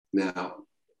Now,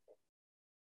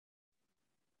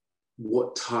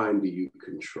 what time do you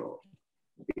control?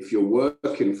 If you're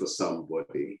working for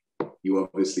somebody, you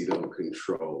obviously don't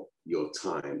control your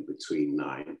time between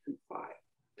 9 and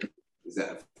 5. Is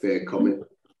that a fair comment?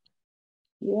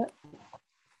 Yeah.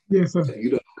 Yes, sir. If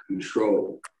you don't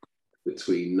control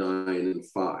between 9 and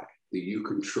 5, do you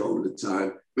control the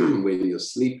time when you're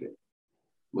sleeping?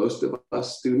 Most of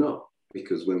us do not,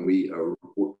 because when we are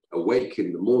awake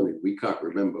in the morning, we can't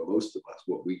remember, most of us,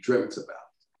 what we dreamt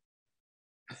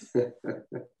about.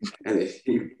 And if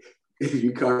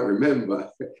you can't remember,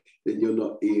 then you're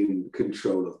not in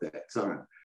control of that time.